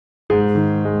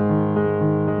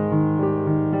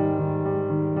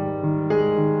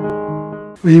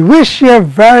We wish you a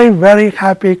very, very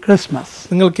happy Christmas.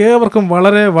 നിങ്ങൾക്ക് ഏവർക്കും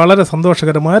വളരെ വളരെ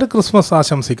സന്തോഷകരമായ ഒരു ക്രിസ്മസ്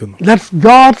ആശംസിക്കുന്നു. Let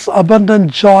God's abundant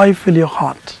joy fill your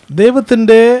heart.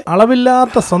 ദൈവത്തിന്റെ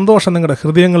അളവില്ലാത്ത സന്തോഷം നിങ്ങളുടെ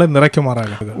ഹൃദയങ്ങളെ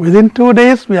നിറയ്ക്കുമാറാകട്ടെ. Within 2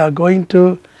 days we are going to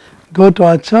go to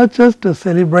our churches to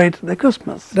celebrate the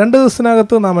Christmas. 2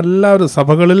 ദിവസത്തിനകത്ത് നാം എല്ലാവരും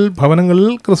സഭകളിൽ ഭവനങ്ങളിൽ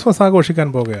ക്രിസ്മസ് ആഘോഷിക്കാൻ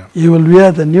പോകുകയാണ്. You will wear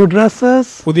the new dresses.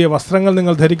 പുതിയ വസ്ത്രങ്ങൾ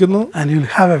നിങ്ങൾ ധരിക്കുന്നു. And you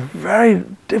will have a very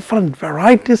different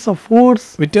varieties of foods.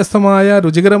 വ്യത്യസ്തമായ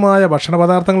രുചികരമായ ഭക്ഷണ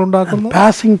പദാർത്ഥങ്ങൾ ഉണ്ടാക്കുന്നു.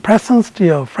 Passing presents to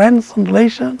your friends and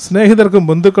relations. സ്നേഹിതർക്കും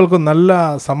ബന്ധുക്കൾക്കും നല്ല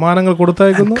സമ്മാനങ്ങൾ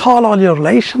കൊടുത്തയക്കുന്നു. And call all your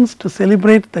relations to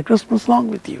celebrate the Christmas along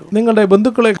with you. നിങ്ങളുടെ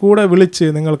ബന്ധുക്കളെ കൂടെ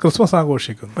വിളിച്ച് നിങ്ങൾ ക്രിസ്മസ്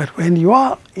ആഘോഷിക്കുന്നു. But when you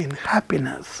are in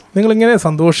happiness, നിങ്ങൾ ഇങ്ങനെ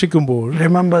സന്തോഷിക്കുമ്പോൾ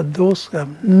remember those who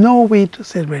have no way to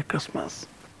celebrate Christmas.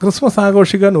 Christmas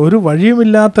ആഘോഷിക്കാൻ ഒരു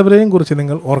വഴിയുമില്ലാത്തവരെയും കുറിച്ച്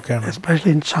നിങ്ങൾ ഓർക്കണം.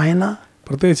 Especially in China.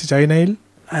 പ്രത്യേകിച്ച് ചൈനയിൽ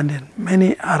And in many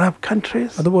Arab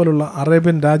countries. അതുപോലുള്ള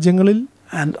അറേബ്യൻ രാജ്യങ്ങളിൽ.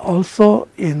 And also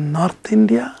in North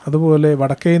India. അതുപോലെ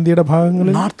വടക്കേ ഇന്ത്യയുടെ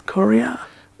ഭാഗങ്ങളിൽ. North Korea.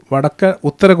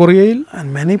 ഉത്തര കൊറിയയിൽ. And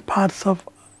many parts of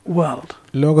world.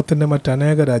 ലോകത്തിന്റെ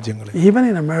മറ്റനേക രാജ്യങ്ങളിൽ. Even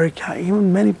in America, even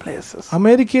many places.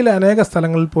 അമേരിക്കയിലെ അനേക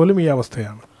സ്ഥലങ്ങളിൽ പോലും ഈ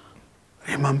അവസ്ഥയാണ്.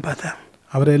 Remember them.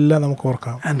 അവരെല്ലാം നമുക്ക്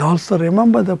ഓർക്കാം. And also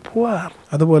remember the poor.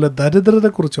 അതുപോലെ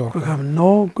ദരിദ്രരെക്കുറിച്ച് ഓർക്കാം. Who have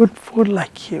no good food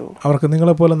like you. അവർക്ക്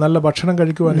നിങ്ങളെപ്പോലെ നല്ല ഭക്ഷണം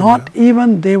കഴിക്കുവാനില്ല. Not even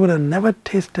they would have never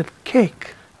tasted cake.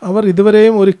 അവർ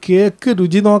ഇതുവരെയും ഒരു കേക്ക്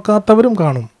രുചി നോക്കാത്തവരും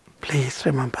കാണും. Please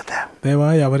remember them.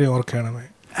 ദയവായി അവരെ ഓർക്കണമേ.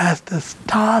 As the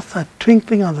stars are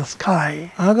twinkling on the sky.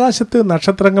 ആകാശത്ത്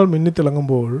നക്ഷത്രങ്ങൾ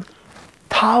മിന്നിത്തിളങ്ങുമ്പോൾ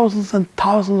thousands and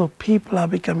thousands of people are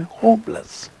becoming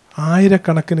homeless.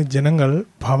 ആയിരക്കണക്കിന് ജനങ്ങൾ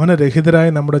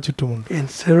ഭവനരഹിതരായി നമ്മുടെ ചുറ്റുമുണ്ട്. In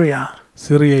Syria,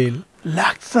 സിറിയയിൽ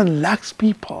lakhs and lakhs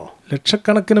people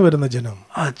ലക്ഷക്കണക്കിന് വരുന്ന ജനം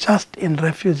are just in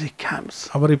refugee camps.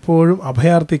 അവർ ഇപ്പോഴും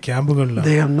അഭയാർത്ഥി ക്യാമ്പുകളിലാണ്.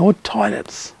 They have no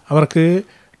toilets. അവർക്ക്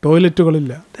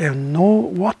ടോയ്ലറ്റുകളില്ല. They have no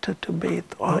water to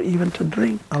bathe or even to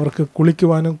drink. അവർക്ക്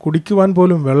കുളിക്കുവാനും കുടിക്കുവാൻ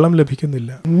പോലും വെള്ളം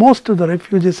ലഭിക്കുന്നില്ല. Most of the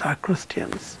refugees are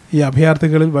Christians. ഈ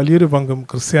അഭയാർത്ഥികളിൽ വലിയൊരു പങ്കും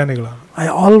ക്രിസ്ത്യാനികളാണ്. I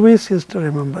always used to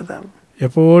remember them.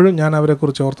 എപ്പോഴും ഞാൻ അവരെ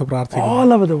കുറിച്ച് ഓർത്ത് പ്രാർത്ഥിക്കുന്നു.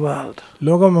 All over the world.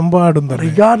 ലോകമെമ്പാടും തന്നെ.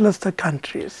 Regardless the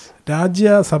countries.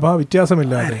 Rajya Sabha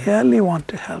വ്യത്യാസമില്ലാതെ. I really want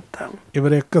to help them.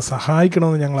 ഇവരെയൊക്കെ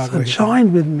സഹായിക്കണമെന്ന് ഞങ്ങൾ ആഗ്രഹിക്കുന്നു. So join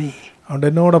with me. അതുകൊണ്ട്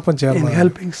എന്നോടൊപ്പം ചേർന്ന് in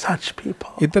helping such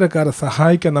people. ഇത്തരക്കാരെ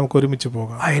സഹായിക്കാൻ നമുക്ക് ഒരുമിച്ച്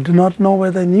പോകാം. I do not know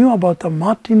whether you knew about the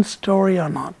Martin story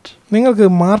or not. നിങ്ങൾക്ക്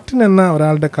മാർട്ടിൻ എന്ന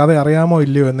ഒരാളുടെ കഥ അറിയാമോ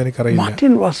ഇല്ലയോ എന്ന് എനിക്കറിയില്ല.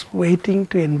 Martin was waiting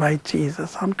to invite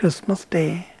Jesus on Christmas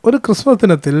Day. ഒരു ക്രിസ്മസ്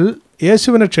ദിനത്തിൽ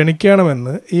യേശുവിനെ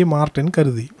ക്ഷണിക്കണമെന്ന് ഈ മാർട്ടിൻ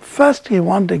കരുതി. First he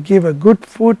wanted to give a good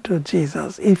food to Jesus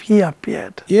if he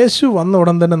appeared. യേശു വന്ന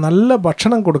ഉടൻ തന്നെ നല്ല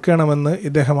ഭക്ഷണം കൊടുക്കണമെന്ന്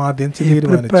ഇദ്ദേഹം ആദ്യം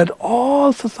തീരുമാനിച്ചു. He prepared all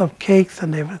sorts of cakes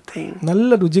and everything. നല്ല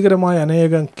രുചികരമായ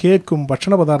അനേകം കേക്കും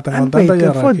ഭക്ഷണ പദാർത്ഥങ്ങളും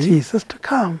തയ്യാറാക്കി for Jesus to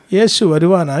come. യേശു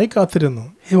വരുവാനായി കാത്തിരുന്നു.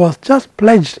 He was just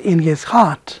pledged in his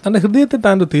heart. തന്റെ ഹൃദയത്തിൽ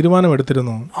താൻ ഒരു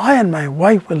തീരുമാനമെടുത്തിരുന്നു. I and my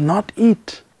wife will not eat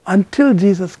until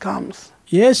Jesus comes.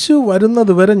 യേശു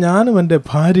വരുന്നത് വരെ ഞാനും എൻ്റെ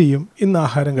ഭാര്യയും ഇന്ന്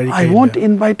ആഹാരം കഴിക്കില്ല. I won't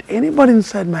invite anybody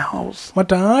inside my house.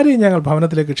 മറ്റാരെയും ഞങ്ങൾ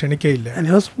ഭവനത്തിലേക്ക് ക്ഷണിക്കയില്ല. And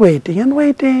he was waiting and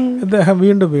waiting. അദ്ദേഹം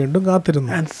വീണ്ടും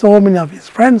കാത്തിരുന്നു. And so many of his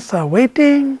friends are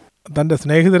waiting. തന്റെ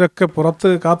സ്നേഹിതരൊക്കെ പുറത്ത്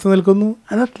കാത്തു നിൽക്കുന്നു.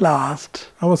 And at last,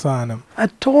 അവസാനം a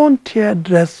torn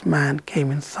tear-dressed man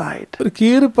came inside. ഒരു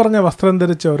കീറിപ്പറഞ്ഞ വസ്ത്രം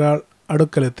ധരിച്ച ഒരാൾ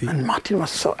അടുക്കലെത്തി. And Martin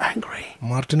was so angry.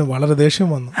 മാർട്ടിന് വളരെ ദേഷ്യം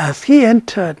വന്നു. As he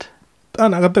entered, താൻ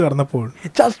അകത്ത് കടന്നപ്പോൾ he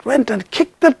just went and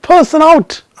kicked that person out.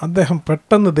 അദ്ദേഹം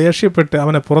പെട്ടെന്ന് ദേഷ്യപ്പെട്ട്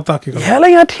അവനെ പുറത്താക്കി.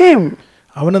 Yelling at him.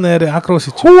 അവന് നേരെ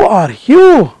ആക്രോശിച്ചു. Who are you?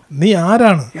 നീ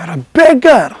ആരാണ്? You're a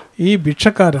beggar. ഈ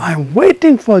ഭിക്ഷക്കാരൻ. I'm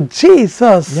waiting for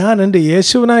Jesus. ഞാൻ എൻ്റെ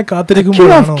യേശുവിനായി King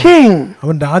കാത്തിരിക്കുമ്പോഴാണോ of King.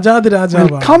 അവൻ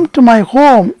രാജാതിരാജാവാണ്. Will come to my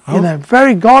home in a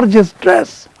very gorgeous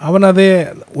dress. അവൻ അതേ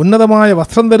ഉന്നതമായ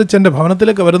വസ്ത്രം ധരിച്ച് എൻ്റെ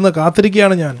ഭവനത്തിലേക്ക് വരുന്ന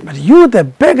കാത്തിരിക്കുകയാണ് ഞാൻ. But you the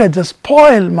beggar just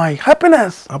spoil my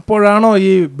happiness. അപ്പോഴാണോ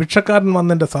ഈ ഭിക്ഷക്കാരൻ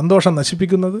വന്ന് എൻ്റെ സന്തോഷം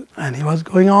നശിപ്പിക്കുന്നത്? And he was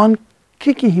going on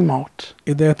kicking him out.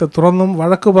 ഇദ്ദേഹത്തെ തുറന്നും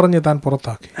വഴക്ക് പറഞ്ഞ് താൻ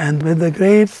പുറത്താക്കി. And with a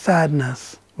great sadness,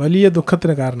 വലിയ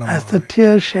ദുഃഖത്തിന് കാരണം as the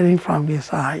tears shedding from his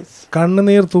eyes,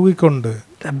 കണ്ണുനീർ തൂകിക്കൊണ്ട്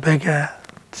the beggar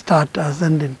started to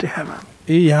ascend into heaven.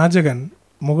 ഈ യാചകൻ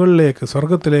മുകളിലേക്ക്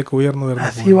സ്വർഗത്തിലേക്ക് ഉയർന്നു As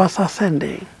വരുന്നു. he was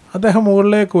ascending, അദ്ദേഹം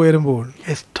മുകളിലേക്ക് ഉയരുമ്പോൾ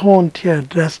his torn tear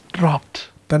dress dropped.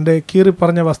 തൻ്റെ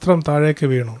കീറിപ്പറഞ്ഞ വസ്ത്രം താഴേക്ക്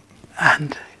വീണു.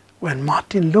 And when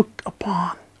Martin looked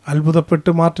upon, അത്ഭുതപ്പെട്ട്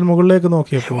Martin മുകളിലേക്ക് he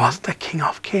നോക്കിയപ്പോൾ was the King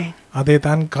of Kings. അതേ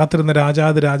താൻ കാത്തിരുന്ന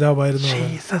രാജാവായിരുന്നു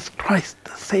Jesus Christ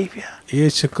the Savior.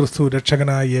 യേശു ക്രിസ്തു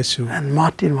രക്ഷകനായ യേശു. And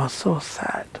Martin was so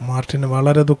sad. Martin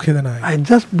വളരെ ദുഃഖിതനായി. I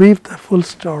just briefed the full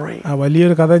story. ആ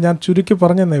വലിയൊരു കഥ ഞാൻ ചുരുക്കി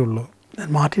പറഞ്ഞെന്നേ ഉള്ളൂ.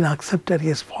 Then Martin accepted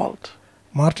his fault.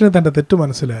 മാർട്ടിന് തന്റെ തെറ്റ്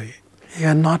മനസ്സിലായി. He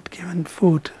had not given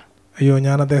food അയ്യോ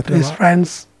ഞാൻ to അദ്ദേഹത്തിന് his friends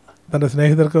തന്റെ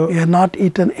സ്നേഹിതർക്ക് He had not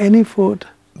eaten any food.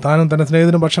 താനും തന്റെ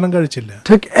സ്നേഹിതനും ഭക്ഷണം കഴിച്ചില്ല.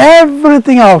 Took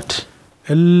everything out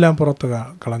എല്ലാം പുറത്ത്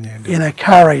കളഞ്ഞേണ്ടി in a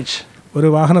carriage ഒരു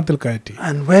വാഹനത്തിൽ കയറ്റി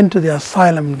and went to the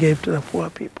asylum and gave to the poor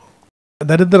people.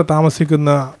 ദരിദ്രർ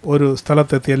താമസിക്കുന്ന ഒരു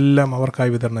സ്ഥലത്തെത്തി എല്ലാം അവർക്കായി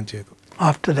വിതരണം ചെയ്തു.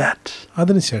 After that,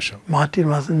 അതിനുശേഷം Martin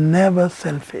was never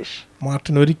selfish.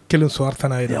 Martin ഒരിക്കലും They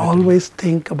സ്വാർത്ഥനായിരുന്നു. always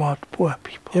think about poor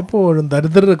people. എപ്പോഴും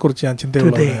ദരിദ്രരെ കുറിച്ച് ഞാൻ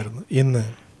ചിന്തയുള്ളവരായിരുന്നു. ഇന്ന്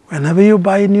Whenever you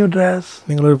buy a new dress,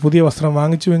 നിങ്ങളൊരു പുതിയ വസ്ത്രം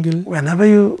വാങ്ങിച്ചുവെങ്കിൽ, whenever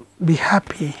you be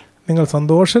happy, നിങ്ങൾ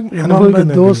സന്തോഷം remember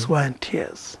അനുഭവിക്കുന്നു, those who are in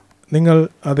tears. നിങ്ങൾ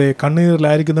അതേ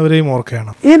കണ്ണീരിലായിരിക്കുന്നവരെയും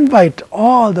ഓർക്കണം. Invite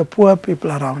all the poor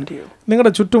people around you നിങ്ങളുടെ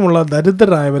ചുറ്റുമുള്ള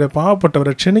ദരിദ്രരായവരെ,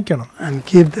 പാവപ്പെട്ടവരെ ക്ഷണിക്കണം. and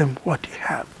give them what you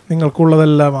have.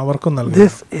 നിങ്ങൾക്കുള്ളതെല്ലാം അവർക്കും നൽകണം.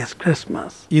 This is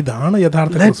Christmas. ഇതാണ്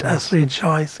യഥാർത്ഥ Let Christmas. us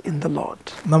rejoice in the Lord.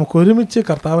 നമുക്ക് ഒരുമിച്ച്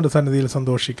കർത്താവിന്റെ സന്നിധിയിൽ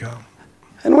സന്തോഷിക്കാം.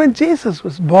 And when Jesus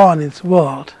was born in this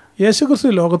world, യേശുക്രിസ്തു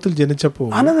ലോകത്തിൽ ജനിച്ചപ്പോൾ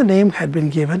another name had been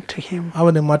given to him.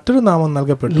 അവന് മറ്റൊരു നാമം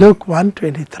നൽകപ്പെട്ടു. Luke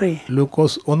 1:23.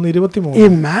 Lukose 1:23.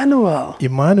 Emmanuel.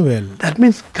 Emmanuel. That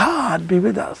means God be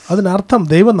with us. അതിനർത്ഥം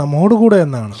ദൈവം നമ്മോടുകൂടെ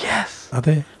എന്നാണ്. Yes.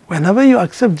 അതെ. Whenever you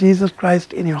accept Jesus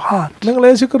Christ in your heart, നിങ്ങൾ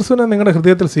യേശുക്രിസ്തുവിനെ നിങ്ങളുടെ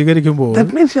ഹൃദയത്തിൽ സ്വീകരിക്കുമ്പോൾ,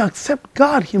 that means you accept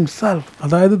God himself.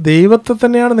 അതായത് ദൈവത്തെ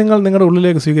തന്നെയാണ് നിങ്ങൾ നിങ്ങളുടെ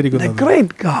ഉള്ളിലേക്ക് The സ്വീകരിക്കുന്നത്.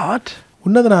 great God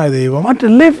ഉന്നതനായ ദൈവം want to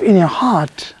live in your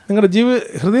heart നിങ്ങളുടെ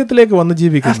ഹൃദയത്തിലേക്ക് വന്ന് as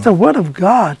ജീവിക്കുന്നു. the word of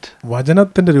God,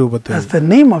 വചനത്തിന്റെ രൂപത്തിൽ, as the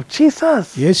name of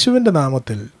Jesus, യേശുവിന്റെ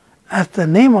നാമത്തിൽ, as the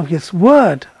name of his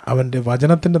word, അവന്റെ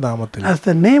വചനത്തിന്റെ നാമത്തിൽ, as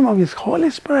the name of his Holy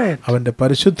Spirit. അവന്റെ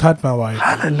പരിശുദ്ധാത്മാവായി.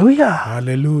 Hallelujah.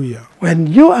 Hallelujah. When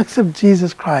you accept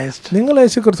Jesus Christ നിങ്ങൾ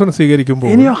യേശുക്രിസ്തുവിനെ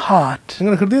സ്വീകരിക്കുമ്പോൾ, in your heart,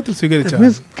 നിങ്ങളുടെ ഹൃദയത്തിൽ that സ്വീകരിച്ചാൽ,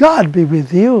 means God be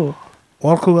with you.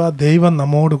 ഓർക്കുക, ദൈവം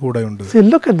നമ്മോട് കൂടെയുണ്ട്. See,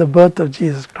 look at the birth of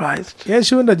Jesus Christ.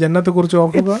 യേശുവിന്റെ ജനനത്തെക്കുറിച്ച്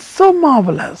ഓർക്കുക. It's so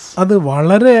marvelous. അത്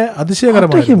വളരെ After he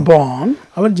അതിശയകരമായിരുന്നു. born,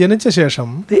 അവൻ ജനിച്ച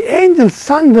ശേഷം the angels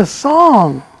sung the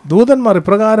song ദൂതന്മാർ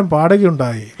ഇപ്രകാരം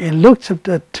പാടുകയുണ്ടായി. in Luke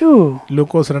chapter 2,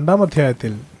 ലൂക്കോസ് 2-ാം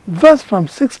അധ്യായത്തിൽ verse from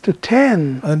 6 to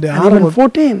 10, അതിന്റെ and even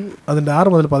 14. 6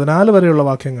 മുതൽ 14 വരെയുള്ള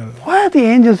വാക്യങ്ങൾ. Why the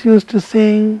angels used to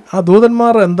sing? ആ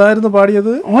ദൂതന്മാർ എന്തായിരുന്നു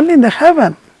പാടിയത്? Only in the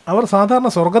heaven. അവർ സാധാരണ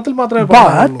സ്വർഗത്തിൽ മാത്രമേ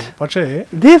പാടുള്ളൂ. പക്ഷേ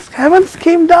These heavens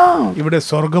came down. ഇവിടെ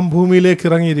സ്വർഗം ഭൂമിയിലേക്ക്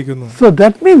ഇറങ്ങിയിരിക്കുന്നു. So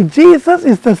that means Jesus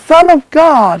is the Son of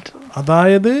God.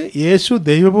 അതായത് യേശു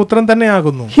ദൈവപുത്രൻ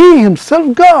തന്നെയാകുന്നു. He himself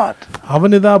God.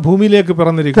 അവനിതാ ഭൂമിയിലേക്ക്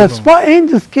പിറന്നിരിക്കുന്നു. That's why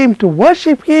angels came to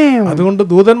worship him. അതുകൊണ്ട്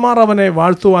ദൂതന്മാർ അവനെ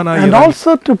വാഴ്ത്തുവാനായി, And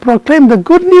also to proclaim the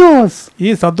good news.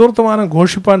 ഈ സദ്വർത്തമാനം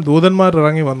ഘോഷിപ്പാൻ ദൂതന്മാർ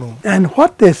ഇറങ്ങി വന്നു. And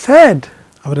what they said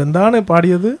അവരെന്താണ്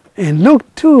പാടിയത്? in Luke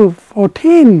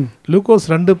 2:14.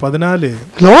 Lukose 2:14.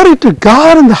 Glory to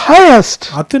God in the highest.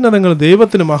 അത്യുന്നതങ്ങൾ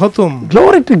ദൈവത്തിന് മഹത്വം.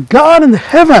 Glory to God in the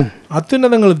heaven.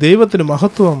 അത്യുന്നതങ്ങൾ ദൈവത്തിന്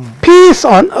മഹത്വം. Peace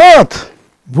on earth.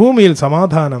 ഭൂമിയിൽ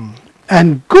സമാധാനം.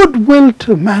 And goodwill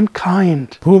to mankind.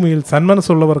 ഭൂമിയിൽ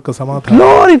സന്മനസ്സുള്ളവർക്ക് സമാധാനം.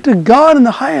 Glory to God in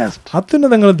the highest.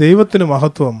 അത്യുന്നതങ്ങൾ ദൈവത്തിന്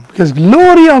മഹത്വം. Because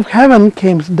glory of heaven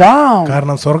came down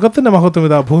കാരണം സ്വർഗത്തിന്റെ മഹത്വം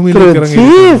ഇതാ ഭൂമിയിലേക്ക് through ഇറങ്ങി.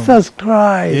 Jesus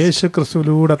Christ.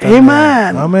 യേശുക്രിസ്തുവിലൂടെ.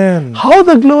 Amen. Amen. How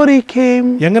the glory came?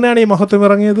 എങ്ങനെയാണ് ഈ മഹത്വം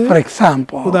ഇറങ്ങിയത്? For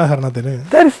example, ഉദാഹരണത്തിന്,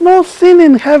 there is no sin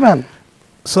in heaven.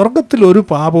 സ്വർഗത്തിൽ ഒരു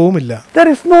പാപവുമില്ല. There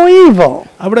is no evil.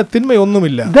 അവിടെ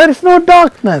തിന്മയൊന്നുമില്ല. There is no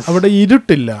darkness. അവിടെ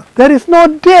ഇരുട്ടില്ല. There is no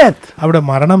death. അവിടെ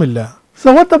മരണമില്ല.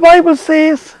 So what the Bible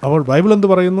says അപ്പോൾ ബൈബിൾ എന്ത്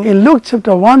പറയുന്നു? in Luke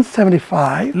chapter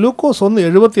 1:75, Lukose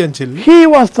 1:75, he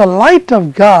was the light of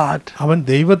God, അവൻ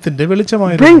ദൈവത്തിന്റെ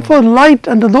വെളിച്ചമായിരുന്നു. bring forth light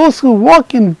unto those who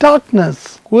walk in darkness,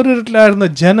 കൂരിരുട്ടിലായിരുന്ന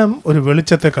ജനം ഒരു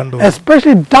വെളിച്ചത്തെ കണ്ടു.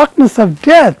 especially darkness of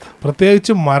death.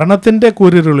 പ്രത്യേകിച്ച് മരണത്തിന്റെ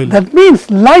കൂരിരുളിൽ. That means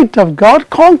light of God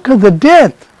conquered the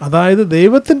death. അതായത്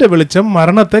ദൈവത്തിന്റെ വെളിച്ചം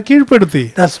മരണത്തെ കീഴ്പ്പെടുത്തി.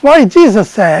 That's why Jesus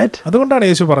said, അതുകൊണ്ടാണ്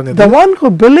യേശു പറഞ്ഞത്, the one who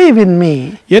believe in me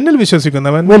എന്നിൽ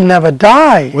വിശ്വസിക്കുന്നവൻ will never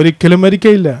die. ഒരിക്കലും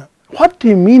മരിക്കയില്ല. What do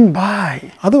you mean by?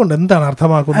 അതുകൊണ്ട് എന്താണ്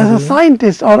അർത്ഥമാക്കുന്നത്? As a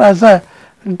scientist or as a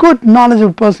good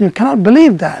knowledgeable person, you cannot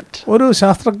believe that. ഒരു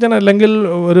ശാസ്ത്രജ്ഞൻ അല്ലെങ്കിൽ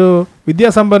ഒരു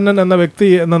വിദ്യാസമ്പന്നൻ എന്ന വ്യക്തി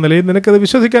എന്ന നിലയിൽ നിനക്കത്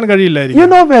വിശ്വസിക്കാൻ കഴിയില്ലായിരിക്കും. You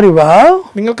know very well,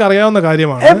 നിങ്ങൾക്ക് അറിയാവുന്ന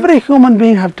കാര്യമാണ്, every human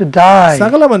being have to die.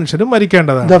 സകല മനുഷ്യരും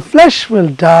മരിക്കേണ്ടതാണ്. The flesh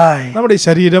will die. നമ്മുടെ ഈ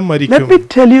ശരീരം Let മരിക്കും. me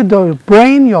tell you, the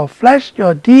brain, your flesh,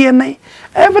 your DNA,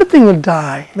 everything will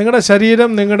die. നിങ്ങളുടെ ശരീരം,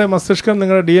 നിങ്ങളുടെ മസ്തിഷ്കം,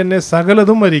 നിങ്ങളുടെ DNA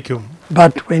സകലതും മരിക്കും.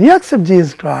 But when you accept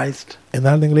Jesus Christ,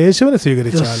 എന്നാൽ നിങ്ങൾ യേശുവിനെ your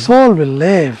സ്വീകരിച്ചാൽ soul will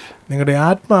live. നിങ്ങളുടെ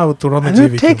ആത്മാവ് തുറന്ന് And you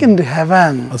take ജീവിക്കും. into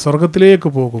heaven. അത് സ്വർഗത്തിലേക്ക്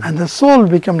പോകും. And the soul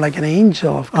will become like an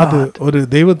angel of അത് God. ഒരു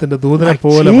ദൈവത്തിന്റെ ദൂതനെ Like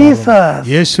പോലെ Jesus. മാറും.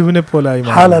 യേശുവിനെ പോലായി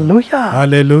മാറും. Hallelujah.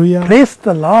 Hallelujah. Praise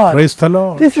the Lord. Praise the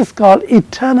Lord. This is called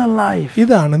eternal life.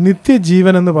 ഇതാണ്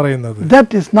നിത്യജീവൻ എന്ന് പറയുന്നത്. That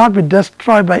is not be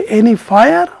destroyed by any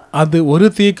fire അത് ഒരു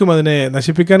തീക്കും അതിനെ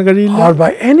നശിപ്പിക്കാൻ കഴിയില്ല. or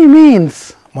by any means.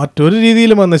 മറ്റൊരു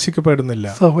രീതിയിലും അത് നശിക്കപ്പെടുന്നില്ല.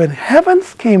 So when heavens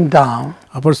came down,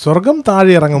 അപ്പോൾ സ്വർഗം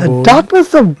താഴെ ഇറങ്ങുമ്പോൾ the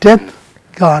darkness of death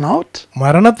gone out,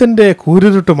 മരണത്തിന്റെ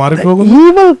കൂരിരുട്ട് മാറിപ്പോകുന്നു,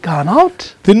 evil gone out,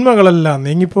 തിന്മകളെല്ലാം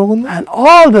നീങ്ങിപ്പോകുന്നു, and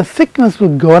all the sickness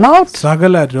was gone out.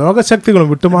 സകല രോഗശക്തികളും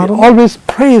വിട്ടുമാറും. Always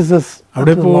praises of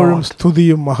അവിടെ the എപ്പോഴും Lord.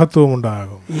 സ്തുതിയും മഹത്വവും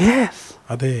ഉണ്ടാകും. Yes.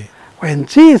 അതെ, When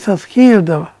Jesus healed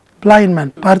the blind man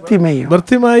Bartimaeus,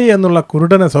 ഭർത്തിമായി എന്നുള്ള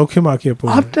കുരുടനെ സൗഖ്യമാക്കിയപ്പോൾ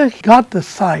after he got the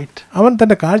sight, അവൻ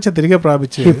തന്റെ കാഴ്ച തിരികെ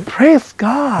പ്രാപിച്ച് he praised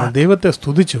God. ദൈവത്തെ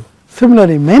സ്തുതിച്ചു.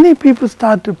 Similarly, many people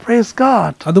start to praise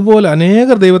God. അതുപോലെ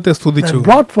അനേകർ ദൈവത്തെ സ്തുതിച്ചു, That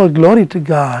brought for glory to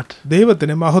God.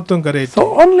 ദൈവത്തിന് മഹത്വം കരയറ്റി. So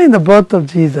only in the birth of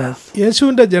Jesus,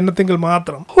 യേശുവിന്റെ ജനനത്തിങ്കൽ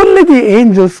മാത്രം, only the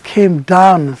angels came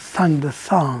down and sung the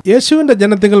song. യേശുവിന്റെ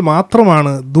ജനനത്തിങ്കൽ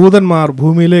മാത്രമാണ് ദൂതന്മാർ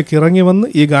ഭൂമിയിലേക്ക് ഇറങ്ങി വന്ന്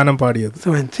ഈ ഗാനം പാടിയത്. So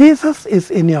when Jesus is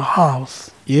in your house,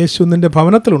 യേശു നിന്റെ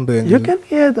ഭവനത്തിലുണ്ട് you എങ്കിൽ can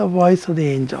hear the voice of the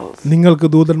angels. നിങ്ങൾക്ക്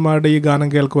ദൂതന്മാരുടെ ഈ ഗാനം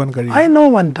കേൾക്കുവാൻ കഴിയും. I know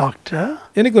one doctor.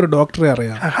 എനിക്കൊരു ഡോക്ടറെ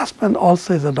അറിയാം. Her husband also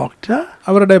is a doctor.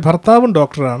 അവരുടെ ഭർത്താവും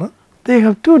ഡോക്ടറാണ്. They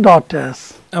have 2 daughters.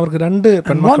 അവർക്ക് 2 And one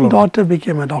പെൺമക്കളുണ്ട്. daughter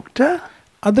became a doctor,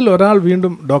 അതിൽ ഒരാൾ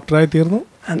വീണ്ടും ഡോക്ടറായി തീർന്നു.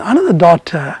 and another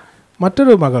daughter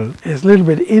മറ്റൊരു മകൾ is a little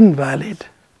bit invalid.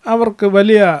 അവർക്ക്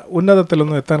വലിയ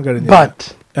ഉന്നതത്തിലൊന്നും എത്താൻ കഴിഞ്ഞില്ല. But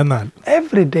എന്നാൽ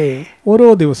every day ഓരോ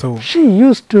ദിവസവും she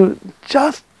used to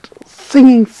just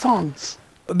singing songs.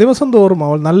 ദിവസം തോറും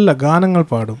അവൾ നല്ല ഗാനങ്ങൾ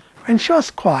പാടും. When she was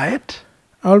quiet,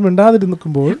 അവൾ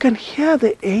മിണ്ടാതിരിക്കുമ്പോൾ you can hear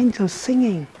the angels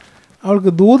singing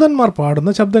അവൾക്ക് ദൂതന്മാർ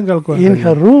പാടുന്ന ശബ്ദം കേൾക്കുവാൻ in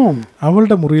her കഴിയും. room.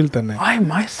 അവളുടെ മുറിയിൽ തന്നെ. I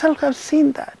myself have seen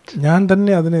that. ഞാൻ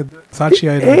തന്നെ അതിന്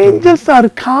സാക്ഷിയായിരുന്നു. Angels are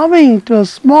coming to a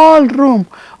small room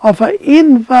of an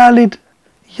invalid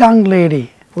young lady.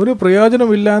 ഒരു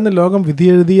പ്രയോജനമില്ല എന്ന് ലോകം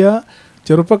വിധിയെഴുതിയ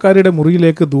ചെറുപ്പക്കാരിയുടെ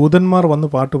മുറിയിലേക്ക് ദൂതന്മാർ വന്ന്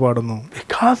പാട്ട് പാടുന്നു.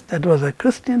 Because that was a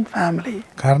Christian family.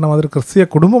 കാരണം അതൊരു ക്രിസ്തീയ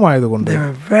കുടുംബമായതുകൊണ്ട്, They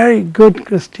were very good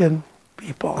Christian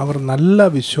people. അവർ നല്ല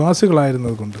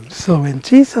വിശ്വാസികളായിരുന്നതുകൊണ്ട്. So when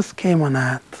Jesus came on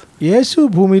earth, യേശു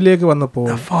ഭൂമിയിലേക്ക് വന്നപ്പോൾ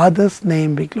the Father's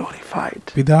name be glorified.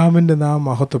 പിതാവിന്റെ നാം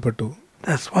മഹത്വപ്പെട്ടു.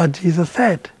 That's what Jesus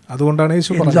said അതുകൊണ്ടാണ്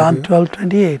യേശു in John പറഞ്ഞത്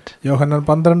 12:28. യോഹന്നാൻ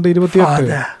 12:28,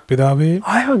 Father, പിതാവേ,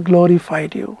 I have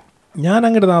glorified you. ഞാൻ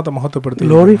അങ്ങയുടെ നാമത്തെ മഹത്വപ്പെടുത്തി,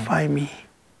 Glorify me.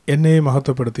 എന്നെ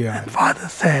മഹത്വപ്പെടുത്തിയാണ്. And Father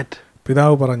said,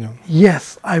 പിതാവ് പറഞ്ഞു, yes,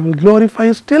 I will glorify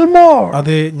you still more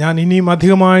അതെ, ഞാൻ ഇനിയും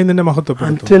അധികമായി നിന്നെ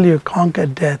മഹത്വപ്പെടുത്തും. until you conquer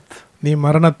death നീ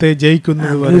മരണത്തെ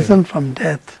ജയിക്കുന്നത് and വരെ, risen from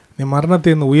death നീ മരണത്തെ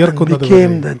നിന്ന് and ഉയർക്കുന്നത്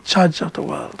became വരെ, the judge of the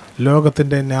world.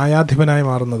 ലോകത്തിന്റെ ന്യായാധിപനായി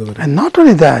മാറുന്നത് വരെ. And not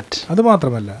only that, അത്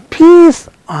മാത്രമല്ല, peace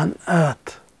on earth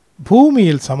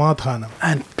ഭൂമിയിൽ സമാധാനം,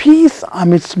 and peace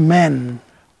amidst men.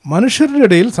 മനുഷ്യരുടെ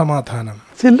ഇടയിൽ സമാധാനം.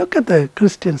 See, look at the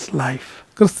Christian's life.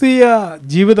 ക്രിസ്തീയ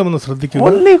ജീവിതം ഒന്ന് ശ്രദ്ധിക്കുക.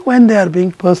 Only when they are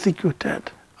being persecuted,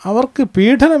 അവർക്ക്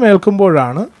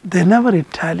പീഡനമേൽക്കുമ്പോഴാണ് they never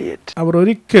retaliate. അവർ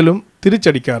ഒരിക്കലും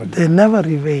തിരിച്ചടിക്കാറില്ല. They never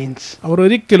revenge. അവർ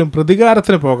ഒരിക്കലും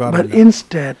പ്രതികാരത്തിന് But പോകാറില്ല.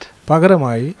 instead,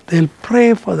 പകരമായി they'll pray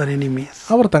for their enemies.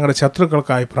 അവർ തങ്ങളുടെ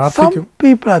ശത്രുക്കൾക്കായി Some പ്രാർത്ഥിക്കും.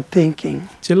 people are thinking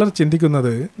ചിലർ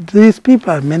ചിന്തിക്കുന്നത്, these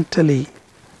people are mentally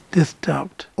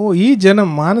disturbed. ഈ ജനം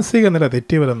മാനസിക നില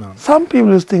തെറ്റിയവരെന്നാണ്. Some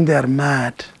people think they are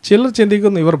mad. ചിലർ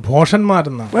ചിന്തിക്കുന്നു ഇവർ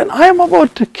ഭോഷന്മാരെന്നാണ്. When I am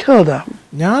about to kill them,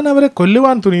 ഞാൻ അവരെ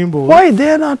കൊല്ലുവാൻ തുനിയുമ്പോൾ why they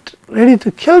are not ready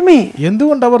to kill me?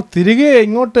 എന്തുകൊണ്ട് അവർ തിരികെ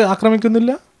ഇങ്ങോട്ട്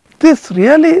ആക്രമിക്കുന്നില്ല? This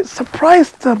really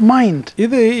surprised their mind.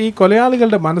 ഇത് ഈ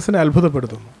കൊലയാളികളുടെ മനസ്സിനെ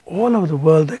അത്ഭുതപ്പെടുത്തുന്നു. All over the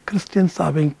world, the Christians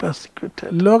are being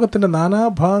persecuted ലോകത്തിന്റെ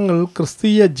നാനാഭാഗങ്ങൾ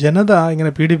ക്രിസ്തീയ ജനത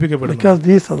ഇങ്ങനെ പീഡിപ്പിക്കപ്പെടുന്നു. because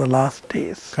these are the last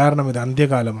days. കാരണം ഇത്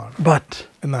അന്ത്യകാലമാണ്. But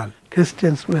എന്നാൽ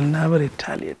Christians will never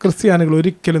retaliate. ക്രിസ്ത്യാനികൾ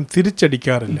ഒരിക്കലും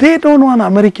തിരിച്ചടിക്കാറില്ല. They don't want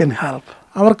American help.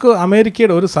 അവർക്ക്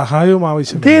അമേരിക്കയുടെ ഒരു സഹായവും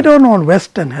ആവശ്യമില്ല. They don't want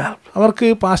Western help. അവർക്ക്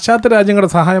പാശ്ചാത്യ രാജ്യങ്ങളുടെ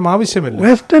സഹായം ആവശ്യമില്ല.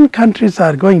 Western countries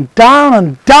are going down and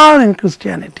down in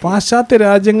Christianity. പാശ്ചാത്യ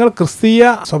രാജ്യങ്ങൾ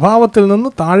ക്രിസ്തീയ സ്വഭാവത്തിൽ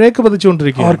നിന്ന് താഴേക്ക്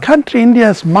പതിച്ചുകൊണ്ടിരിക്കുകയാണ്. Our country India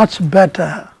is much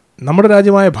better. നമ്മുടെ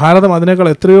രാജ്യമായ ഭാരതം അതിനേക്കാൾ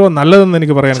എത്രയോ നല്ലതെന്ന്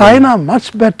എനിക്ക് പറയാൻ കഴിയും. China much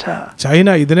better. ചൈന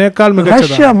ഇതിനേക്കാൾ Russia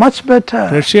മികച്ചതാണ്. much better.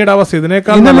 റഷ്യയുടെ അവസ്ഥ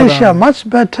ഇതിനേക്കാൾ Indonesia നല്ലതാണ്. much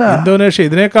better. ഇന്തോനേഷ്യ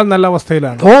ഇതിനേക്കാൾ നല്ല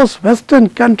അവസ്ഥയിലാണ്. Those Western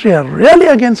countries are really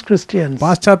against Christians.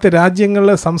 പാശ്ചാത്യ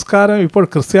രാജ്യങ്ങളിലെ സംസ്കാരം ഇപ്പോൾ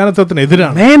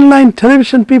ക്രിസ്ത്യാനിത്വത്തിനെതിരാണ്. Mainline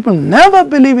television people never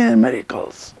believe in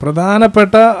miracles.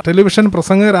 പ്രധാനപ്പെട്ട ടെലിവിഷൻ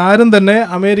പ്രസംഗകർ ആരും തന്നെ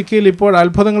അമേരിക്കയിൽ ഇപ്പോൾ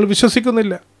അത്ഭുതങ്ങൾ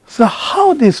വിശ്വസിക്കുന്നില്ല. So how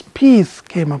this peace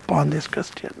came upon these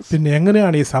Christians? പിന്നെ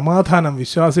എങ്ങനെയാണ് ഈ സമാധാനം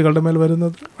വിശ്വാസികളുടെ മേൽ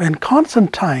വരുന്നത്? When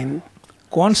Constantine started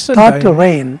to Constantine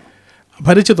reign,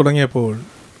 ഭരിച്ചു തുടങ്ങിയപ്പോൾ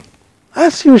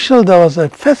as usual there was a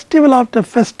festival after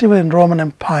festival in Roman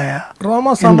Empire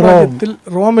റോമ സാമ്രാജ്യത്തിൽ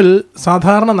റോമിൽ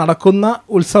സാധാരണ നടക്കുന്ന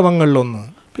ഉത്സവങ്ങളിലൊന്ന്.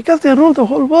 because they ruled the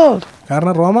whole world.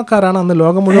 കാരണം റോമക്കാരാണ് അന്ന്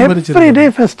ലോകം മുഴുവൻ Every ഭരിച്ചിരുന്നത്. day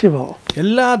festival.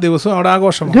 എല്ലാ ദിവസവും അവിടെ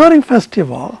ആഘോഷമാണ്. During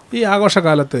festival, ഈ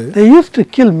ആഘോഷകാലത്ത് they used to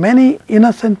kill many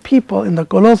innocent people in the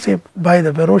Colosseum by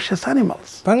the ferocious animals.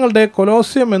 തങ്ങളുടെ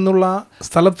കൊലോസ്യം എന്നുള്ള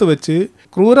സ്ഥലത്ത് വെച്ച്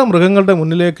ക്രൂരമൃഗങ്ങളുടെ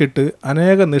മുന്നിലേക്കിട്ട്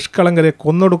അനേക നിഷ്കളങ്കരെ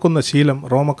കൊന്നൊടുക്കുന്ന ശീലം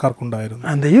റോമക്കാർക്കുണ്ടായിരുന്നു.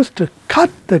 And they used to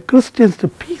cut the Christians to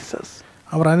pieces.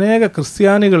 അവർ അനേക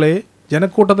ക്രിസ്ത്യാനികളെ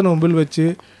ജനക്കൂട്ടത്തിന് മുമ്പിൽ വെച്ച്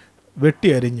വെട്ടി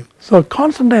അരിഞ്ഞു. So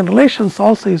Constantine relations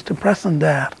also used to present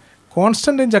there.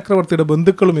 Constantine ചക്രവർത്തിയുടെ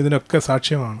ബന്ധുക്കളും ഇതിനൊക്കെ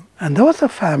സാക്ഷ്യമാണ്. And there was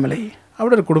a family.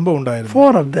 അവിടെ ഒരു കുടുംബം ഉണ്ടായിരുന്നു.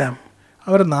 4 of them.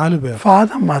 അവർ 4 പേർ.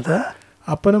 Father, mother,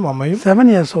 അപ്പനും അമ്മയും 7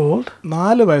 years old,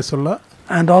 4 വയസ്സുള്ള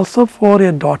and also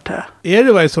 4-year daughter.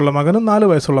 7 വയസ്സുള്ള മകനും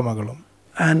 4 വയസ്സുള്ള മകളും.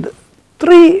 And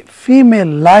 3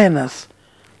 female lioness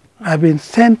have been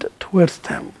sent towards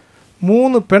them.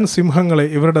 3 പെൺ സിംഹങ്ങളെ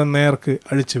ഇവരുടെ നേർക്ക്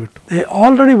അഴിച്ചുവിട്ടു. They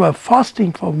already were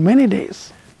fasting for many days.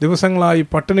 ദിവസങ്ങളായി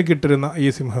പട്ടിണിക്കിട്ടിരുന്ന ഈ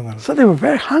സിംഹങ്ങൾ So they were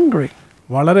very hungry.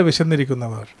 വളരെ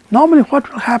വിശന്നിരിക്കുന്നവർ. Normally what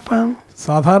will happen?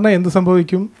 സാധാരണ എന്ത്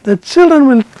സംഭവിക്കും? The children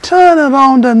will turn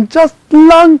around and just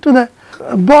clung to the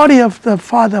body of the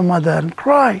father, mother and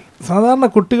cry. സാധാരണ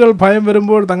കുട്ടികൾ ഭയം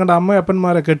വരുമ്പോൾ തങ്ങളുടെ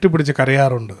അമ്മയപ്പന്മാരെ കെട്ടിപ്പിടിച്ച്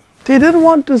കരയാറുണ്ട്. They didn't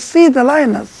want to see the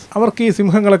lioness. അവർക്ക് ഈ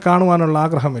സിംഹങ്ങളെ കാണുവാനുള്ള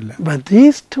ആഗ്രഹമില്ല. But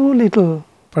these 2 little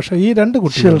പക്ഷേ ഈ 2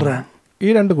 children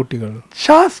കുട്ടികൾ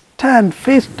just stand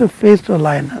face to face to the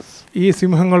lioness ഈ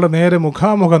സിംഹങ്ങളുടെ നേരെ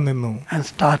മുഖാമുഖം നിന്നു. and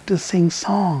start to sing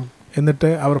song. എന്നിട്ട്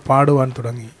അവർ പാടുവാൻ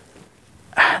തുടങ്ങി.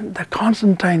 And the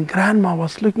Constantine grandma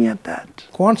was looking at that.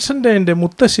 കോൺസ്റ്റന്റൈന്റെ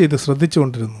മുത്തശ്ശി ഇത്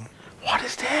ശ്രദ്ധിച്ചുകൊണ്ടിരുന്നു. What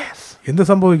is this? എന്ത്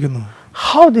സംഭവിക്കുന്നു?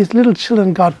 How these little children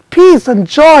got peace and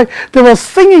joy. They were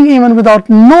singing even without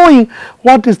knowing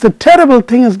what is the terrible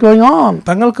thing is going on.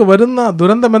 തങ്ങൾക്ക് വരുന്ന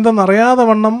ദുരന്തം എന്തെന്നറിയാതെ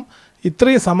വണ്ണം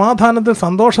ഇത്രയും സമാധാനത്തിൽ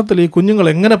സന്തോഷത്തിൽ ഈ കുഞ്ഞുങ്ങൾ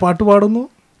എങ്ങനെ പാട്ടുപാടുന്നു?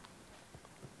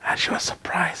 And she was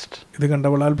surprised. ഇത്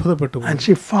കണ്ടവൾ അത്ഭുതപ്പെട്ടു. And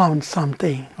she found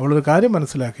something. അവളൊരു കാര്യം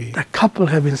മനസ്സിലാക്കി. The couple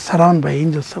have been surrounded by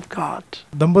angels of God.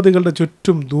 ദമ്പതികളുടെ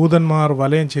ചുറ്റും ദൂതന്മാർ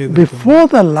വലയം ചെയ്തു. Before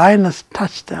the lioness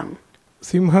touched them,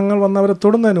 സിംഹങ്ങൾ വന്നവരെ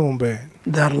തൊടുന്നതിന് മുമ്പേ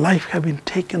their life have been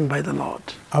taken by the Lord.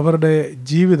 അവരുടെ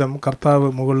ജീവിതം കർത്താവ്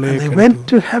മുകളിലേക്ക് They went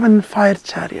to heaven in fire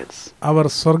chariots. അവർ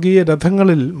സ്വർഗീയ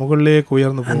രഥങ്ങളിൽ മുകളിലേക്ക്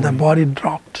ഉയർന്നു പോയി. And the body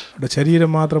dropped. അവരുടെ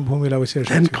ശരീരം മാത്രം ഭൂമിയിൽ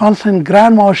അവശേഷിച്ചു. Then Constantine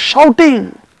grandma was shouting,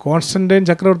 Constantine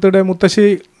ചക്രവർത്തിയുടെ മുത്തശ്ശി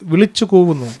വിളിച്ചു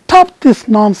കൂവുന്നു, stop this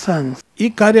nonsense. ഈ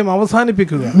കാര്യം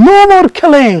അവസാനിപ്പിക്കുക. No more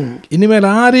killing. ഇനിമേൽ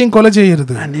ആരെയും കൊല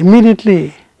ചെയ്യരുത്. And immediately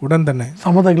ഉടൻ തന്നെ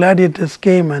some of the gladiators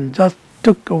came and just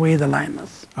took away the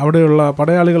lioness. അവിടെയുള്ള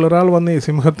പടയാളികൾ ഒരാൾ വന്ന് ഈ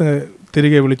സിംഹത്തെ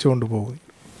തിരികെ വിളിച്ചുകൊണ്ട് പോകും.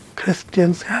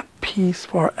 Christians have peace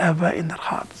forever in their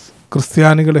hearts.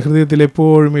 ക്രിസ്ത്യാനികളുടെ ഹൃദയത്തിൽ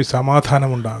എപ്പോഴും ഈ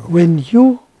സമാധാനം ഉണ്ടാകും. When you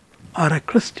are a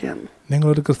Christian,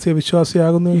 നിങ്ങളൊരു ക്രിസ്തീയ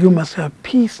വിശ്വാസിയാകുന്നു, you must have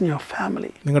peace in your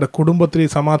family. നിങ്ങളുടെ കുടുംബത്തിൽ ഈ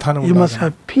സമാധാനം You must ഉണ്ടാകും.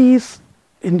 have peace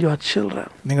in your children.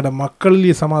 നിങ്ങളുടെ മക്കളിൽ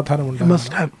ഈ സമാധാനം You ഉണ്ടാകും.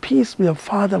 must have peace with your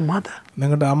father, mother.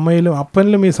 നിങ്ങളുടെ അമ്മയിലും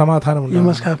അപ്പനിലും ഈ സമാധാനം You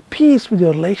must ഉണ്ടാകും. have peace with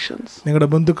your relations. നിങ്ങളുടെ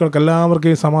ബന്ധുക്കൾക്ക്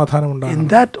എല്ലാവർക്കും ഈ സമാധാനം In ഉണ്ടാകും.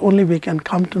 that only we can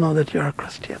come to know that you are a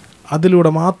Christian.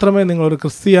 അതിലൂടെ മാത്രമേ നിങ്ങൾ ഒരു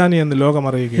ക്രിസ്ത്യാനി എന്ന് ലോകം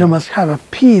You അറിയുകയുള്ളൂ. must have a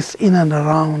peace in and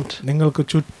around, നിങ്ങൾക്ക്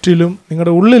ചുറ്റിലും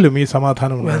നിങ്ങളുടെ ഉള്ളിലും ഈ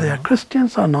സമാധാനം whether they ഉണ്ടാകും. are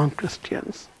Christians or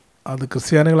non-Christians. അത്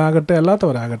ക്രിസ്ത്യാനികളാകട്ടെ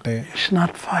അല്ലാത്തവരാകട്ടെ, You should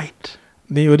not fight.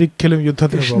 നീ ഒരിക്കലും You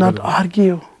യുദ്ധത്തിന് should not പോകരുത്.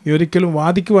 argue. നീ ഒരിക്കലും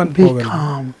വാദിക്കുവാൻ Be പോകരുത്.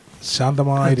 calm.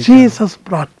 ശാന്തമായിരിക്കും. Jesus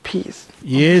brought peace.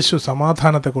 യേശു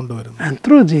സമാധാനത്തെ കൊണ്ടുവരുന്നു. And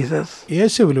through Jesus,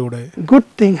 യേശുവിലൂടെ good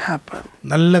thing happened.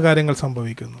 നല്ല കാര്യങ്ങൾ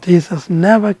സംഭവിക്കുന്നു. Jesus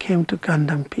never came to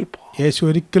condemn people, യേശു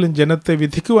ഒരിക്കലും ജനത്തെ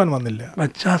വിധിക്കുവാൻ വന്നില്ല,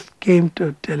 but just came to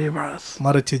deliver us,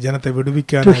 മറിച്ച് ജനത്തെ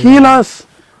വിടുവിക്കാൻ, to heal us,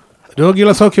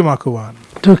 രോഗികളെ സൗഖ്യമാക്കുവാൻ,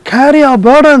 to carry our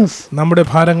burdens, നമ്മുടെ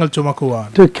ഭാരങ്ങൾ ചുമക്കുവാൻ,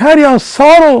 to carry our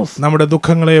sorrows, നമ്മുടെ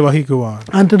ദുഃഖങ്ങളെ വഹിക്കുവാൻ,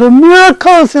 and to do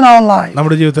miracles in our life.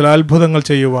 നമ്മുടെ ജീവിതത്തിൽ അത്ഭുതങ്ങൾ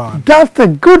ചെയ്യുവാൻ. That's the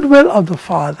good will of the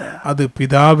Father. അത്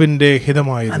പിതാവിന്റെ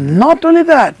ഹിതമായിരുന്നു. And not only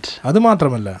that, അത്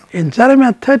മാത്രമല്ല, in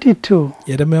Jeremiah 32,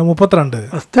 യെരമ്യാ 32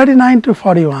 verse 39 to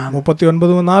 41,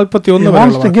 39-41 He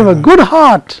wants to give a good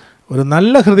heart ഒരു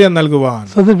നല്ല ഹൃദയം നൽകുവാൻ,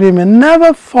 so that we may never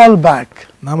fall back,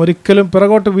 നാം ഒരിക്കലും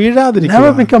പിറകോട്ട് never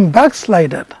വീഴാതിരിക്കുവാൻ, become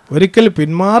backslided. ഒരിക്കലും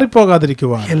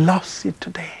പിന്മാറിപ്പോകാതിരിക്കുവാൻ He loves you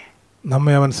today.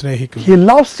 നമ്മെ അവൻ സ്നേഹിക്കുന്നു. He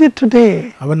loves you today.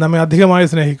 അവൻ നമ്മെ അധികമായി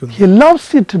സ്നേഹിക്കുന്നു. He loves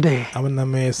you today. അവൻ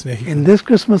നമ്മെ സ്നേഹിക്കുന്നു. In this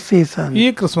Christmas season, ഈ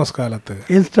ക്രിസ്മസ് കാലത്ത്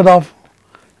instead of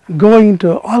going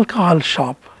to alcohol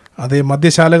shop അതേ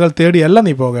മദ്യശാലകൾ തേടിയല്ല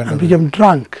നീ and പോകേണ്ടത്, become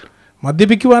drunk,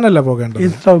 മദ്യപിക്കുവാനല്ല പോകേണ്ടത്,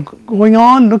 instead of going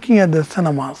on looking at the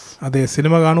cinemas, അതേ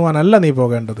സിനിമ കാണുവാനല്ല നീ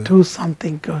പോകേണ്ടത്, do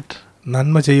something good.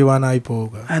 നന്മ ചെയ്യുവാനായി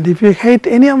പോവുക. And if you hate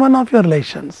any one of your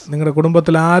relations, നിങ്ങളുടെ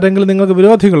കുടുംബത്തിൽ ആരെങ്കിലും നിങ്ങൾക്ക്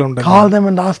വിരോധികളുണ്ടെങ്കിൽ call them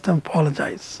and ask them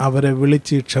apologize. അവരെ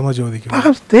വിളിച്ച് ക്ഷമ ചോദിക്കുക.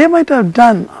 Perhaps they might have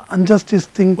done injustice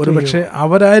thing to ഒരുപക്ഷെ you,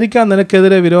 അവരായിരിക്കാം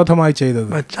നിനക്കെതിരെ വിരോധമായി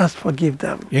ചെയ്തത്, but just forgive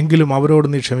them. എങ്കിലും അവരോട്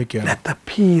നീ ക്ഷമിക്കുക. Let the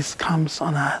peace comes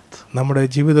on earth. നമ്മുടെ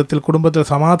ജീവിതത്തിൽ കുടുംബത്തിൽ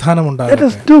സമാധാനം Let ഉണ്ടാകട്ടെ.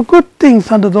 us do good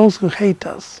things unto those who hate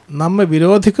us. നമ്മെ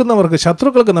വിരോധിക്കുന്നവർക്ക്,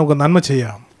 ശത്രുക്കൾക്ക് നമുക്ക് നന്മ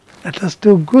ചെയ്യാം. Let us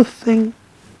do good thing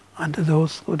unto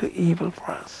those who do evil for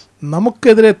us.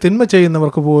 നമുക്കെതിരെ തിന്മ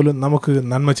ചെയ്യുന്നവർക്ക് പോലും നമുക്ക്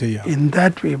നന്മ ചെയ്യാം. In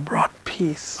that we brought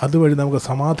peace. അതുവഴി നമുക്ക്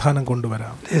സമാധാനം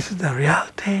കൊണ്ടുവരാം. This is the real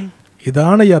thing.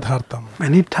 ഇതാണ് യഥാർത്ഥം.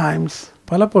 Many times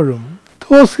പലപ്പോഴും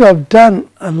those who have done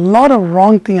a lot of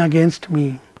wrong thing against me,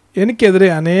 എനിക്കെതിരെ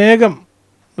അനേകം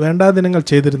വേണ്ടാദിനങ്ങൾ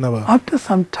ചെയ്തിരുന്നവർ after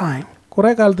some time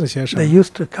കുറെ കാലത്തിന് ശേഷം they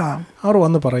used to come അവർ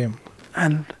വന്ന് പറയും,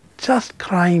 and just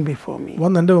crying before me,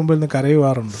 വന്ന് എൻ്റെ മുമ്പിൽ നിന്ന്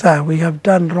കരയുവാറുണ്ട്. Sir, we have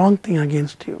done wrong thing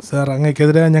against you. Sir,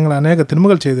 അങ്ങേക്കെതിരെ ഞങ്ങൾ അനേക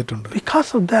തിന്മകൾ ചെയ്തിട്ടുണ്ട്. Because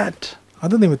of that,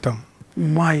 അത് നിമിത്തം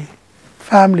my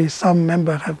family, some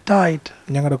member have died,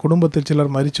 ഞങ്ങളുടെ കുടുംബത്തിൽ ചിലർ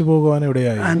മരിച്ചു പോകുവാൻ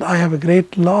ഇടയായി. and I have a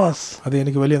great loss. അത്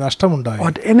എനിക്ക് വലിയ നഷ്ടമുണ്ടായി.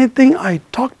 But anything I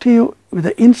talk to you with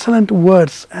the insolent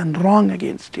words and wrong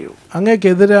against you,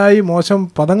 അങ്ങേക്കെതിരായി മോശം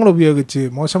പദങ്ങൾ ഉപയോഗിച്ച്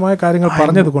മോശമായ കാര്യങ്ങൾ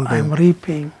പറഞ്ഞതുകൊണ്ട് I am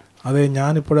reaping. അതെ,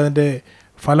 ഞാനിപ്പോഴതിൻ്റെ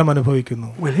ഫലം അനുഭവിക്കുന്നു.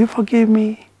 Will you forgive me?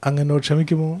 അങ്ങനോട്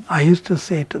ക്ഷമിക്കുമോ? I used to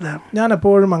say to them, ഞാൻ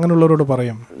എപ്പോഴും അങ്ങനെയുള്ളവരോട്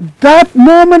പറയും, that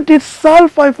moment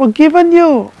itself I forgiven you.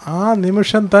 ആ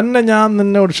നിമിഷം തന്നെ ഞാൻ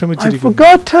നിന്നോട് I ക്ഷമിച്ചിരിക്കുന്നു.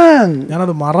 forgotten.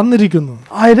 ഞാനത് മറന്നിരിക്കുന്നു.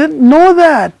 I didn't know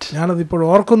that. ഞാനത് ഇപ്പോൾ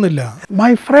ഓർക്കുന്നില്ല.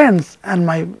 My friends and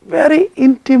my very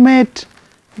intimate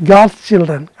God's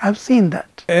children, I've seen that.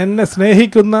 എന്നെ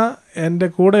സ്നേഹിക്കുന്ന എൻ്റെ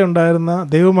കൂടെ ഉണ്ടായിരുന്ന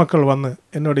ദൈവമക്കൾ വന്ന്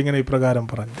എന്നോട് ഇങ്ങനെ ഇപ്രകാരം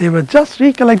പറഞ്ഞു. They were just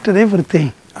recollected everything.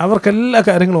 അവർക്ക് എല്ലാ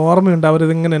കാര്യങ്ങളും ഓർമ്മയുണ്ട്.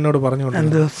 അവരിതിങ്ങനെ എന്നോട് പറഞ്ഞുകൊണ്ട് And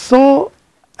they were so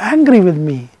angry with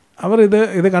me. അവർ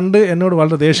ഇത് കണ്ട് എന്നോട്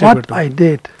വളരെ What ദേഷ്യപ്പെട്ടു. I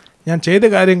did. ഞാൻ ചെയ്ത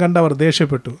കാര്യം കണ്ട് അവർ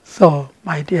ദേഷ്യപ്പെട്ടു. So,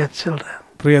 my dear children,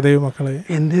 പ്രിയ ദൈവമക്കളെ,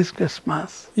 in this Christmas,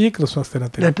 ഈ ക്രിസ്മസ്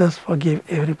ദിനത്തിൽ let us forgive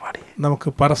everybody. നമുക്ക്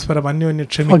പരസ്പരം അന്യോന്യം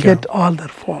ക്ഷമിക്കാം. Forget all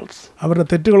their faults. അവരുടെ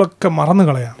തെറ്റുകളൊക്കെ മറന്നു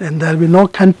കളയാം. Then there will be no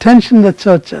contention in the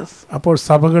churches. അപ്പോൾ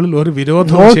സഭകളിൽ ഒരു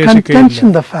വിരോധവും No contention ശേഷിക്കുകയില്ല.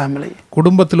 in the family.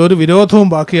 കുടുംബത്തിൽ ഒരു വിരോധവും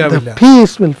ബാക്കിയാവില്ല. The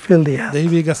peace will fill the earth.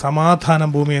 ദൈവിക സമാധാനം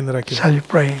ഭൂമിയെ നിറയ്ക്കും. Shall we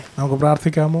pray? നമുക്ക്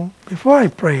പ്രാർത്ഥിക്കാമോ? Before I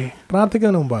pray,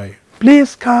 പ്രാർത്ഥിക്കുന്നതിന് മുമ്പായി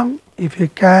please come if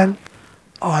you can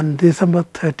on December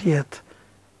 30th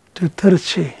to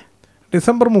Tiruchi.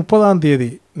 December 30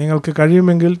 നിങ്ങൾക്ക്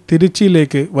കഴിയുമെങ്കിൽ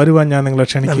തിരുച്ചിയിലേക്ക് വരുവാൻ ഞാൻ നിങ്ങളെ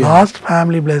The ക്ഷണിക്കുക. last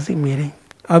family blessing meeting.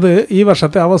 അത് ഈ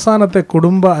വർഷത്തെ അവസാനത്തെ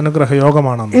കുടുംബ അനുഗ്രഹ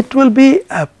യോഗമാണെന്ന്. It will be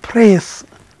a praise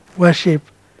worship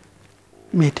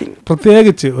meeting.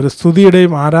 പ്രത്യേകിച്ച് ഒരു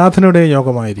സ്തുതിയുടെയും ആരാധനയുടെയും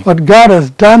യോഗമായിരിക്കും. What God has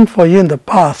done for you in the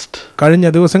past കഴിഞ്ഞ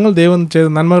ദിവസങ്ങൾ ദൈവം ചെയ്ത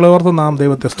നന്മകളെ ഓർത്ത് നാം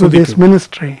ദൈവത്തെ through this സ്തുതിക്കും.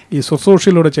 ministry, ഈ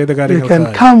ശുശ്രൂഷയിലൂടെ ചെയ്ത you can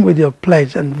കാര്യങ്ങൾ come with your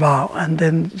pledge and vow and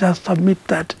then just submit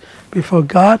that before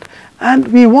God, and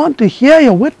we want to hear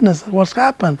your witness of what's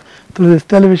happened through this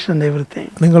television and everything.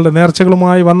 നിങ്ങളുടെ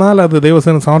നേർച്ചകളുമായി വന്നാൽ അത്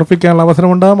ദൈവത്തിന് സമർപ്പിക്കാനുള്ള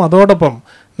അവസരമുണ്ടാകും. അതോടൊപ്പം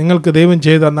നിങ്ങൾക്ക് ദൈവം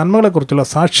ചെയ്ത നന്മകളെക്കുറിച്ചുള്ള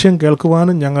സാക്ഷ്യം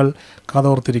കേൾക്കുവാനും ഞങ്ങൾ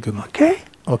കാതോർത്തിരിക്കുന്നു. Okay?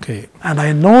 Okay. And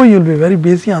I know you'll be very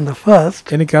busy on the 1st,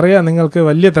 എനിക്കറിയാം നിങ്ങൾക്ക്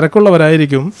വലിയ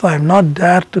തിരക്കുള്ളവരായിരിക്കും. so I'm not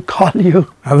there to call you.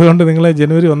 അതുകൊണ്ട് നിങ്ങളെ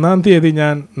ജനുവരി 1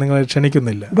 ഞാൻ നിങ്ങളെ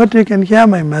ക്ഷണിക്കുന്നില്ല. But you can hear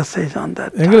my message on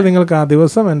that എങ്കിൽ time. നിങ്ങൾക്ക് ആ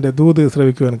ദിവസം എൻ്റെ ദൂത്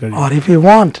ശ്രവിക്കുവാൻ കഴിയും. Or if you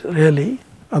want really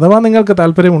അഥവാ നിങ്ങൾക്ക്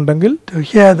താല്പര്യമുണ്ടെങ്കിൽ to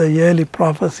hear the yearly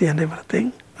prophecy and everything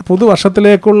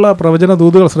പുതുവർഷത്തിലേക്കുള്ള പ്രവചന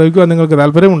ദൂതുകൾ ശ്രവിക്കുവാൻ നിങ്ങൾക്ക്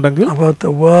താല്പര്യമുണ്ടെങ്കിൽ about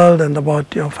the world and about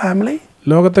your family,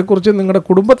 ലോകത്തെക്കുറിച്ച് നിങ്ങളുടെ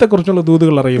കുടുംബത്തെക്കുറിച്ചുള്ള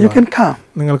ദൂതുകൾ you അറിയുക can come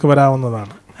നിങ്ങൾക്ക്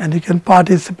വരാവുന്നതാണ്. and you can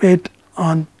participate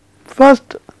on first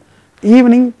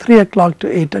evening 3 o'clock to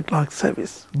 8 o'clock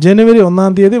service. ജനുവരി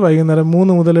 1 വൈകുന്നേരം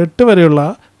 3 മുതൽ 8 വരെയുള്ള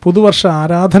പുതുവർഷ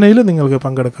ആരാധനയിൽ നിങ്ങൾക്ക്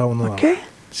പങ്കെടുക്കാവുന്നതാണ്. Okay?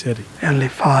 ശരി.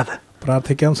 Heavenly Father,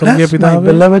 പ്രാർത്ഥിക്കാം. സ്വർഗീയ bless my പിതാവേ,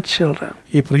 beloved children.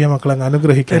 ഈ പ്രിയ മക്കളെ അങ്ങ്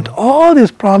അനുഗ്രഹിക്കണം. Let all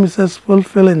these promises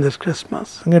fulfill in this Christmas.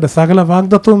 അങ്ങയുടെ സകല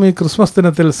വാഗ്ദത്വവും ഈ ക്രിസ്മസ്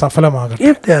ദിനത്തിൽ സഫലമാകട്ടെ.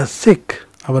 If they are sick,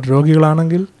 our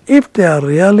രോഗികളാണെങ്കിൽ, if they are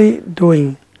really doing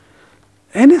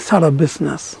any sort of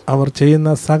business, അവർ ചെയ്യുന്ന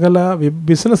സകല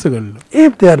ബിസിനസ്സുകളിലും,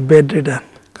 if they are bedridden,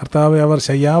 കർത്താവെ അവർ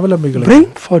ശയ്യാവലംബികൾ, bring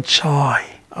forth joy.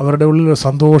 അവരുടെ ഉള്ളിൽ ഒരു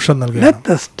സന്തോഷം നൽകണം. Let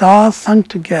the stars sing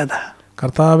together.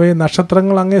 കർത്താവെ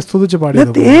നക്ഷത്രങ്ങൾ അങ്ങേ സ്തുതിച്ച് Let the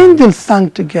പാടിയതുപോലെ, angels sing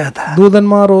together.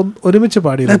 ദൂതന്മാർ ഒരുമിച്ച് Let them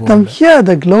പാടിയതുപോലെ hear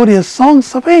the glorious songs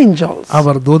of angels.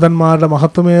 അവർ ദൂതന്മാരുടെ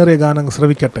മഹത്വമേറിയ ഗാനം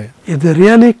ശ്രവിക്കട്ടെ. If they're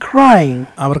really crying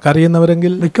our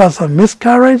കരയുന്നവരെങ്കിൽ, because of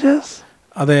miscarriages,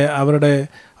 അതെ, അവരുടെ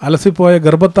അലസിപ്പോയ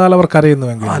ഗർഭത്താൽ അവർ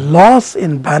കരയുന്നുവെങ്കിൽ, or loss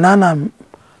in banana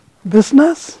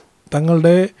business,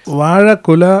 തങ്ങളുടെ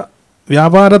വാഴക്കുല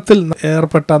വ്യാപാരത്തിൽ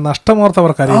ഏർപ്പെട്ട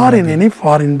നഷ്ടമോർത്തവർ or in കരയുന്നു, any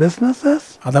foreign businesses,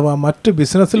 അഥവാ മറ്റു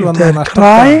ബിസിനസ്സിൽ If വന്ന they're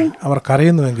നഷ്ടത്താൽ crying, our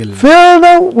കരയുന്നുവെങ്കിൽ fill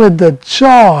them with the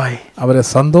joy, അവരെ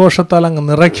സന്തോഷത്താൽ അങ്ങ്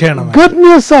നിറയ്ക്കണം. good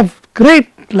news of great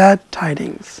glad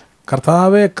tidings.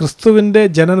 കർത്താവെ, ക്രിസ്തുവിന്റെ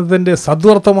ജനനത്തിന്റെ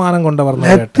സദ്വർത്തമാനം കൊണ്ടവർ Let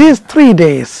നിറയട്ടെ. these 3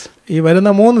 days ഈ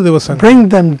വരുന്ന 3 ദിവസം bring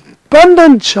them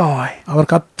abundant joy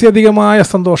അവർക്ക് അത്യധികമായ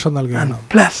സന്തോഷം and നൽകണം.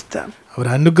 bless them അവർ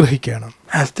അനുഗ്രഹിക്കണം.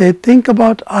 as they think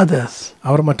about others.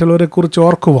 അവർ മറ്റുള്ളവരെ കുറിച്ച്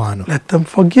ഓർക്കുവാനും, Let them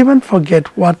forgive and forget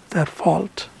what their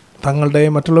fault.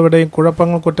 തങ്ങളുടെയും മറ്റുള്ളവരുടെയും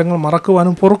കുഴപ്പങ്ങൾ കുറ്റങ്ങൾ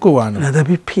മറക്കുവാനും പൊറുക്കുവാനും, Let there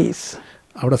be peace.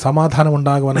 അവിടെ സമാധാനം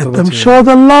ഉണ്ടാകുവാൻ Let കൃപ them ചെയ്യണമേ. show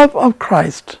the love of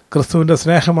Christ. ക്രിസ്തുവിന്റെ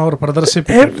സ്നേഹം അവർ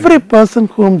പ്രദർശിപ്പിക്കട്ടെ. Every person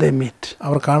whom they meet.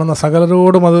 അവർ കാണുന്ന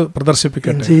സകലരോടും അത് In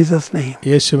പ്രദർശിപ്പിക്കട്ടെ. Jesus' name.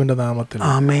 യേശുവിന്റെ നാമത്തിൽ.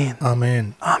 Amen.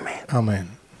 Amen. Amen. Amen.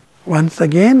 Once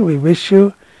again, we wish you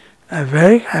a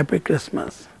very happy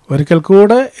Christmas. ഒരിക്കൽ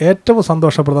കൂടെ ഏറ്റവും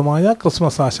സന്തോഷപ്രദമായ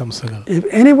ക്രിസ്മസ് ആശംസകൾ. If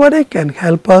anybody can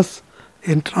help us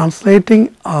in translating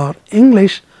our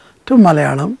English to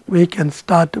Malayalam, we can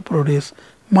start to produce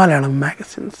Malayalam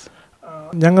magazines.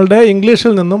 ഞങ്ങളുടെ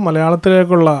ഇംഗ്ലീഷിൽ നിന്നും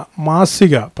മലയാളത്തിലേക്കുള്ള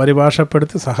മാസിക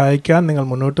പരിഭാഷപ്പെടുത്തി സഹായിക്കാൻ നിങ്ങൾ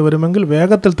മുന്നോട്ട് വരുമെങ്കിൽ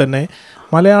വേഗത്തിൽ തന്നെ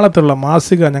മലയാളത്തിലുള്ള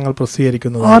മാസിക ഞങ്ങൾ Or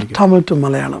പ്രസിദ്ധീകരിക്കുന്നതായിരിക്കും. Tamil to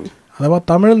Malayalam. അഥവാ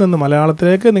തമിഴിൽ നിന്ന്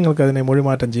മലയാളത്തിലേക്ക് നിങ്ങൾക്ക് അതിനെ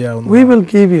മൊഴിമാറ്റം ചെയ്യാവുന്നതാണ്. We will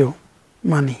give you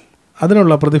money.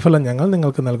 അതിനുള്ള പ്രതിഫലം ഞങ്ങൾ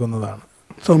നിങ്ങൾക്ക് നൽകുന്നതാണ്.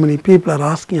 So many people are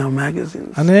asking our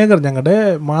magazines. അനേകർ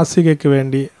ഞങ്ങളുടെ മാസികയ്ക്ക്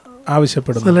വേണ്ടി So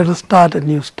ആവശ്യപ്പെടുന്നു. let us start a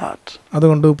new start.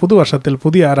 അതുകൊണ്ട് പുതുവർഷത്തിൽ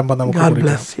പുതിയ ആരംഭം നമുക്ക് God കുറിക്കാം.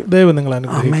 bless you. ദൈവം നിങ്ങളെ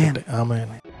അനുഗ്രഹിക്കട്ടെ. ആമേൻ.